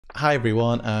Hi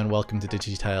everyone and welcome to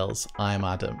DigiTales. I'm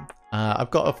Adam.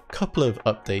 I've got a couple of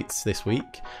updates this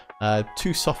week,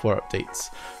 two software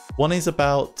updates. One is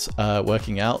about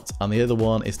working out and the other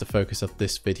one is the focus of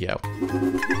this video.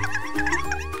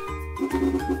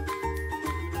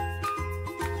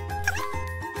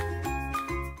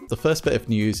 The first bit of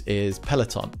news is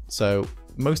Peleton. So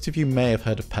most of you may have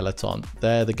heard of Peleton.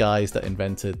 They're the guys that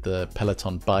invented the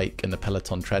Peleton bike and the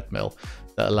Peleton treadmill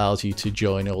that allows you to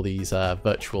join all these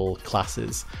virtual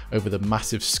classes over the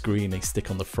massive screen they stick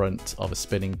on the front of a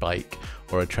spinning bike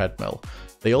or a treadmill.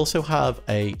 They also have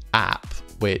an app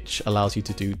which allows you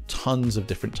to do tons of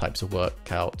different types of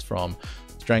workouts, from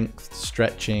strength,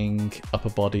 stretching, upper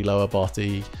body, lower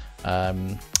body.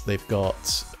 They've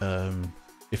got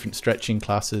different stretching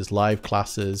classes, live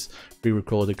classes,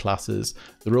 pre-recorded classes.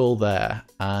 They're all there,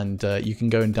 and you can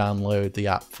go and download the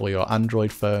app for your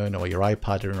Android phone or your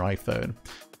iPad or an iPhone.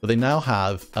 But they now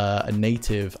have a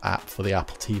native app for the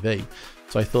Apple TV,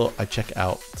 so I thought I'd check it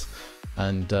out,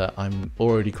 and I'm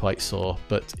already quite sore,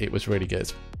 but it was really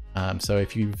good. So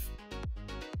if you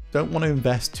don't want to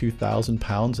invest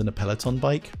 £2,000 in a Peleton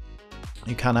bike,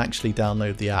 you can actually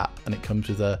download the app, and it comes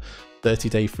with a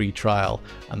 30-day free trial,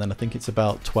 and then I think it's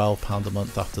about £12 a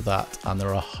month after that, and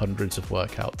there are hundreds of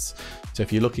workouts. So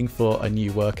if you're looking for a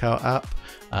new workout app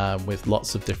with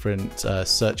lots of different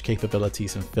search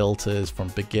capabilities and filters, from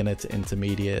beginner to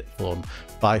intermediate, from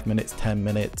 5 minutes, 10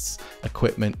 minutes,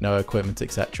 equipment, no equipment,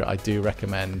 etc., I do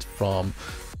recommend, from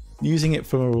using it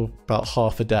for about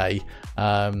half a day,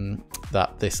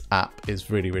 that this app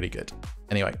is really, really good.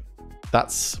 Anyway,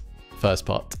 that's first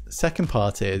part. Second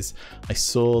part is, I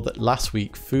saw that last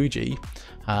week Fuji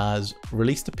has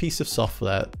released a piece of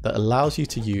software that allows you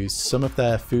to use some of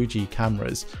their Fuji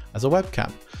cameras as a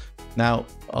webcam. Now,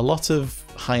 a lot of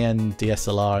high-end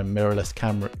DSLR and mirrorless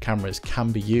cameras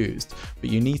can be used,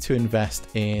 but you need to invest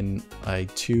in a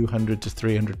 £200 to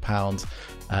 £300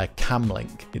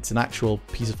 Camlink. It's an actual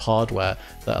piece of hardware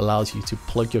that allows you to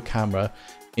plug your camera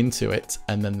into it,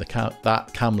 and then that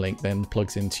Camlink then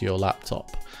plugs into your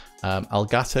laptop.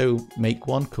 Elgato make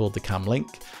one called the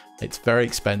Camlink. It's very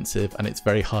expensive and it's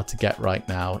very hard to get right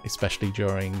now, especially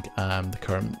during the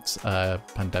current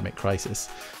pandemic crisis.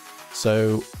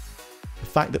 So the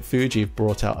fact that Fuji have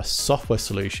brought out a software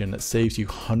solution that saves you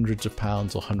hundreds of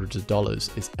pounds or hundreds of dollars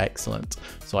is excellent.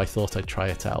 So I thought I'd try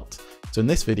it out. So in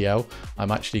this video, I'm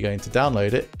actually going to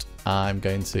download it. I'm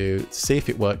going to see if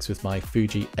it works with my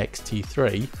Fuji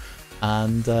XT-3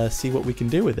 and see what we can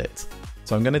do with it.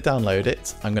 So I'm going to download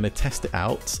it, I'm going to test it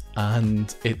out,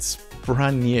 and it's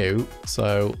brand new,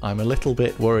 so I'm a little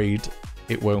bit worried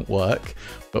it won't work,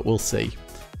 but we'll see.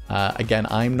 Again,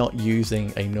 I'm not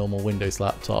using a normal Windows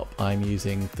laptop, I'm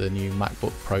using the new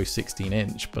Macbook Pro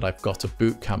 16-inch, but I've got a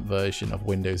boot camp version of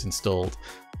Windows installed.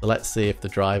 So let's see if the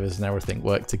drivers and everything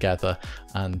work together,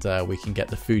 and we can get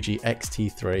the Fuji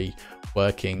XT-3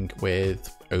 working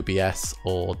with OBS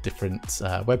or different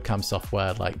webcam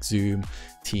software like Zoom,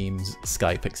 Teams,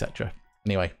 Skype, etc.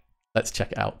 Anyway, let's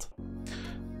check it out.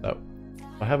 So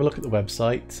if I have a look at the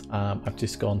website, I've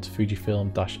just gone to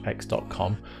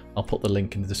Fujifilm-X.com. I'll put the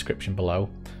link in the description below.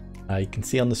 You can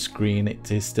see on the screen it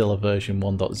is still a version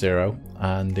 1.0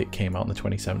 and it came out on the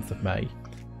 27th of May.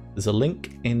 There's a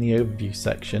link in the overview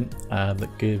section that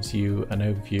gives you an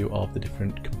overview of the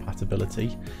different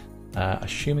compatibility.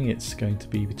 Assuming it's going to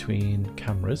be between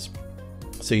cameras.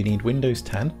 So you need Windows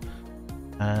 10,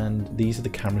 and these are the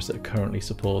cameras that are currently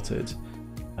supported.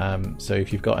 So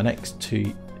if you've got an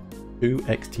XT2,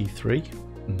 XT3,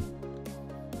 and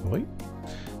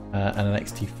an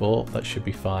XT4, that should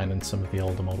be fine, and some of the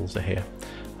older models are here.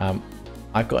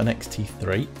 I've got an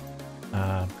XT3,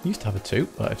 used to have a 2,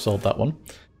 but I've sold that one,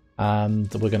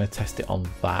 and we're going to test it on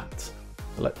that. So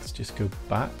let's just go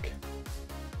back,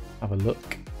 have a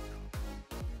look.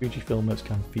 Fujifilm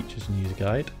Webcam features and user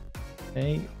guide.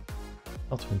 Okay,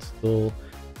 how to install,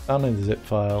 download the zip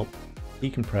file,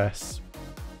 decompress,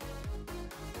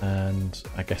 and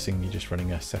I'm guessing you're just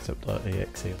running a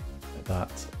setup.exe like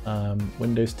that.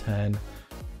 Windows 10,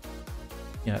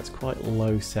 yeah, it's quite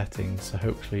low settings, so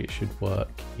hopefully it should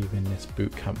work even in this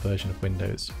boot camp version of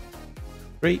Windows.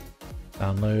 3,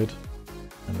 download,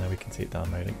 and there we can see it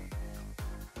downloading.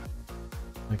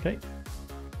 Okay.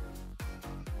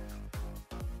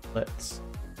 Let's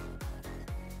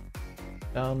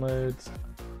download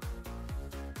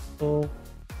all.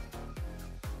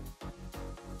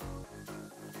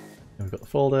 And we've got the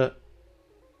folder.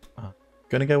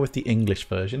 Gonna go with the English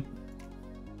version.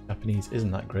 Japanese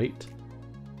isn't that great.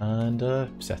 And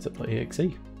setup.exe.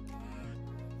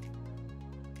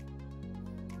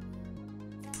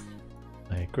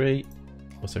 I agree.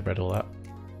 Also read all that.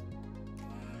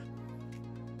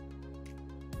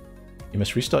 You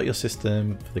must restart your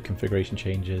system for the configuration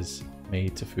changes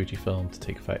made to Fujifilm to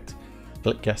take effect.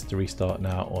 Click yes to restart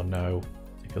now or no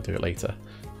if you'll do it later.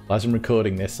 As I'm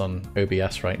recording this on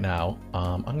OBS right now,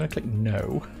 I'm going to click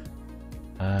no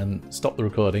and stop the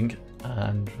recording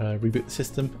and reboot the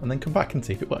system and then come back and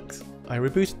see if it works. I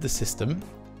rebooted the system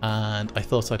and I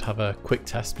thought I'd have a quick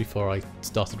test before I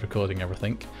started recording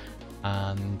everything.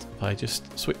 And if I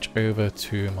just switch over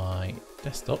to my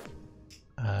desktop,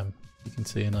 you can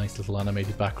see a nice little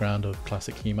animated background of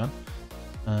classic He-Man,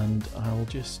 and I'll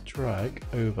just drag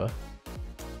over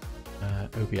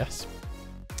OBS.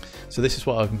 So this is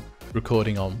what I'm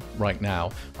recording on right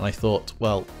now, and I thought,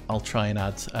 well, I'll try and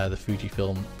add the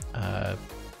Fujifilm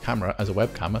camera as a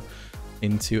webcam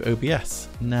into OBS.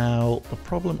 Now, the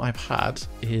problem I've had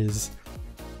is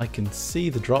I can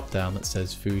see the drop down that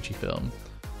says Fujifilm,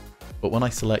 but when I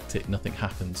select it, nothing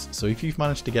happens. So if you've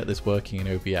managed to get this working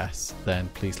in OBS, then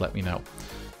please let me know.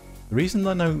 The reason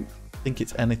I don't think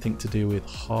it's anything to do with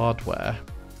hardware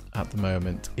at the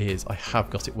moment is I have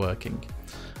got it working,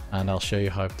 and I'll show you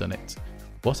how I've done it.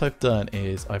 What I've done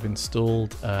is I've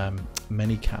installed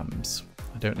Manycams.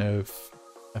 I don't know if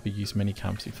I've ever used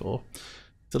Manycams before.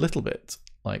 It's a little bit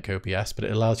like OBS, but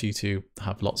it allows you to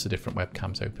have lots of different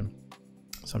webcams open.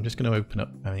 So I'm just going to open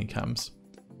up Manycams.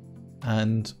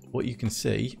 And what you can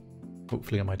see,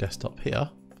 hopefully on my desktop here,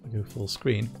 if I go full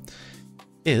screen,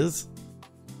 is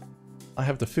I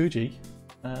have the Fuji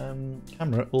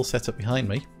camera all set up behind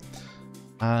me,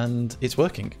 and it's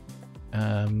working.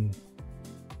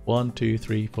 1, 2,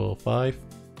 3, 4, 5.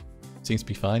 Seems to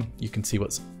be fine. You can see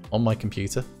what's on my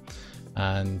computer,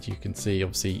 and you can see,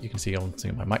 obviously, you can see on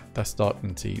my Mac desktop, you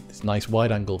can see this nice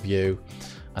wide-angle view,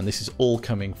 and this is all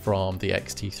coming from the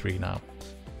XT-3 now.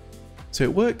 So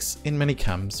it works in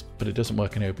Manycams, but it doesn't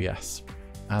work in OBS.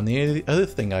 And the other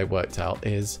thing I worked out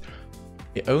is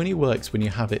it only works when you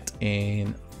have it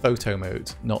in photo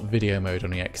mode, not video mode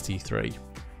on the XT3.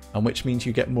 And which means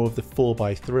you get more of the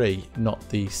 4:3, not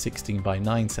the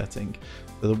 16:9 setting.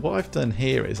 So what I've done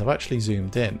here is I've actually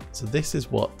zoomed in. So this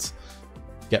is what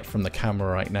you get from the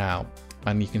camera right now.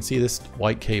 And you can see this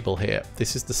white cable here.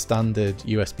 This is the standard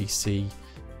USB-C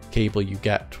cable you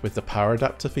get with the power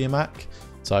adapter for your Mac.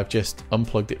 So I've just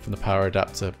unplugged it from the power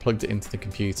adapter, plugged it into the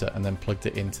computer, and then plugged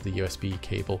it into the USB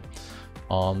cable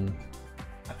on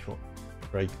actual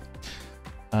rig.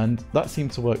 And that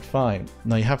seemed to work fine.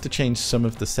 Now you have to change some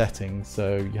of the settings,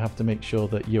 so you have to make sure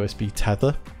that USB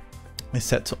tether is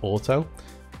set to auto.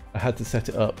 I had to set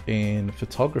it up in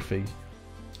photography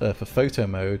for photo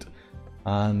mode,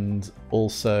 and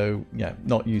also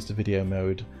not use the video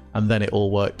mode, and then it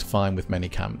all worked fine with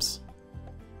Manycams.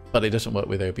 But it doesn't work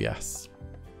with OBS.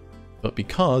 But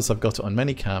because I've got it on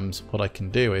Manycams, what I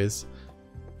can do is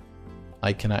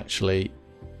I can actually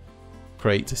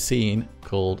create a scene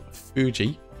called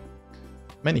Fuji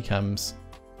Manycams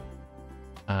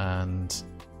and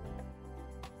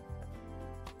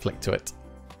flick to it.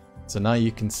 So now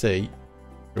you can see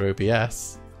through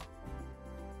OBS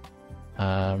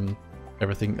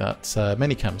everything that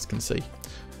Manycams can see.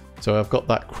 So I've got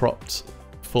that cropped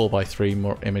 4:3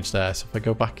 more image there. So if I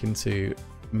go back into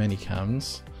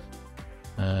Manycams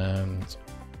and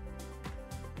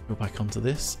go back onto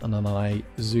this, and then I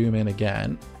zoom in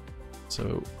again.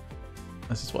 So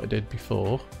this is what I did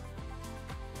before.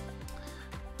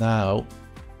 Now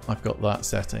I've got that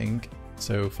setting.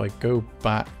 So if I go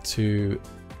back to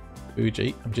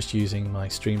Fuji, I'm just using my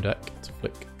Stream Deck to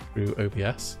flick through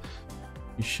OBS.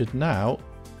 You should now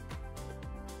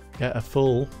get a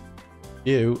full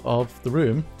view of the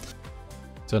room.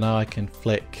 So now I can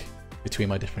flick between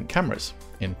my different cameras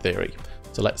in theory.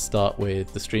 So let's start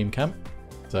with the stream cam.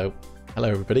 So hello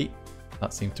everybody,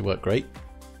 that seemed to work great.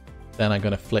 Then I'm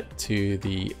going to flip to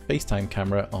the FaceTime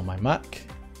camera on my Mac,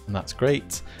 and that's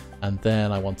great. And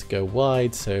then I want to go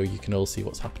wide so you can all see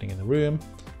what's happening in the room,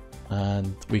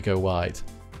 and we go wide.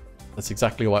 That's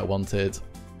exactly what I wanted.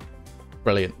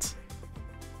 Brilliant.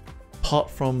 Apart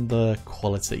from the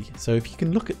quality, so if you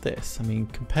can look at this, I mean,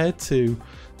 compared to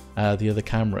the other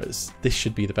cameras, this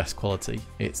should be the best quality.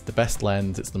 It's the best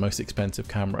lens, it's the most expensive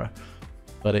camera,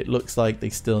 but it looks like they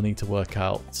still need to work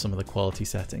out some of the quality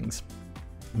settings.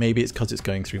 Maybe it's because it's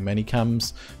going through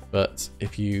Manycams, but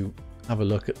if you have a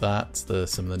look at that,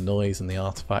 some of the noise and the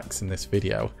artifacts in this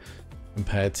video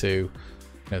compared to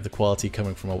the quality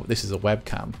coming from this is a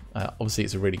webcam. Obviously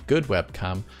it's a really good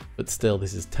webcam, but still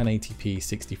this is 1080p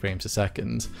 60 frames a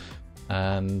second,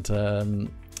 and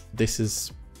this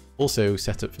is also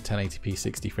set up for 1080p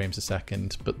 60 frames a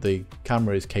second, but the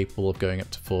camera is capable of going up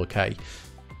to 4K.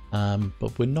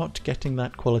 But we're not getting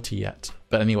that quality yet.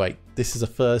 But anyway, this is a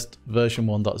first version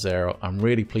 1.0. I'm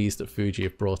really pleased that Fuji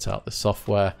have brought out the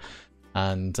software,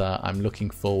 and I'm looking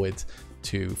forward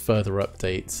to further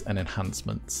updates and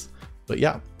enhancements. But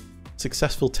yeah,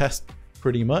 successful test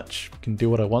pretty much. Can do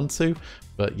what I want to,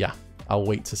 but yeah, I'll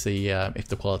wait to see if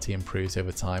the quality improves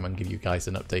over time and give you guys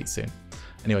an update soon.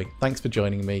 Anyway, thanks for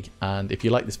joining me, and if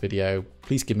you like this video,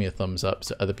 please give me a thumbs up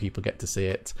so other people get to see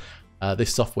it.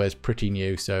 This software is pretty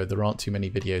new, so there aren't too many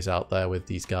videos out there with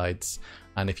these guides.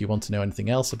 And if you want to know anything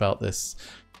else about this,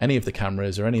 any of the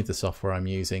cameras or any of the software I'm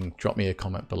using, drop me a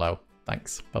comment below.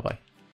 Thanks. Bye-bye.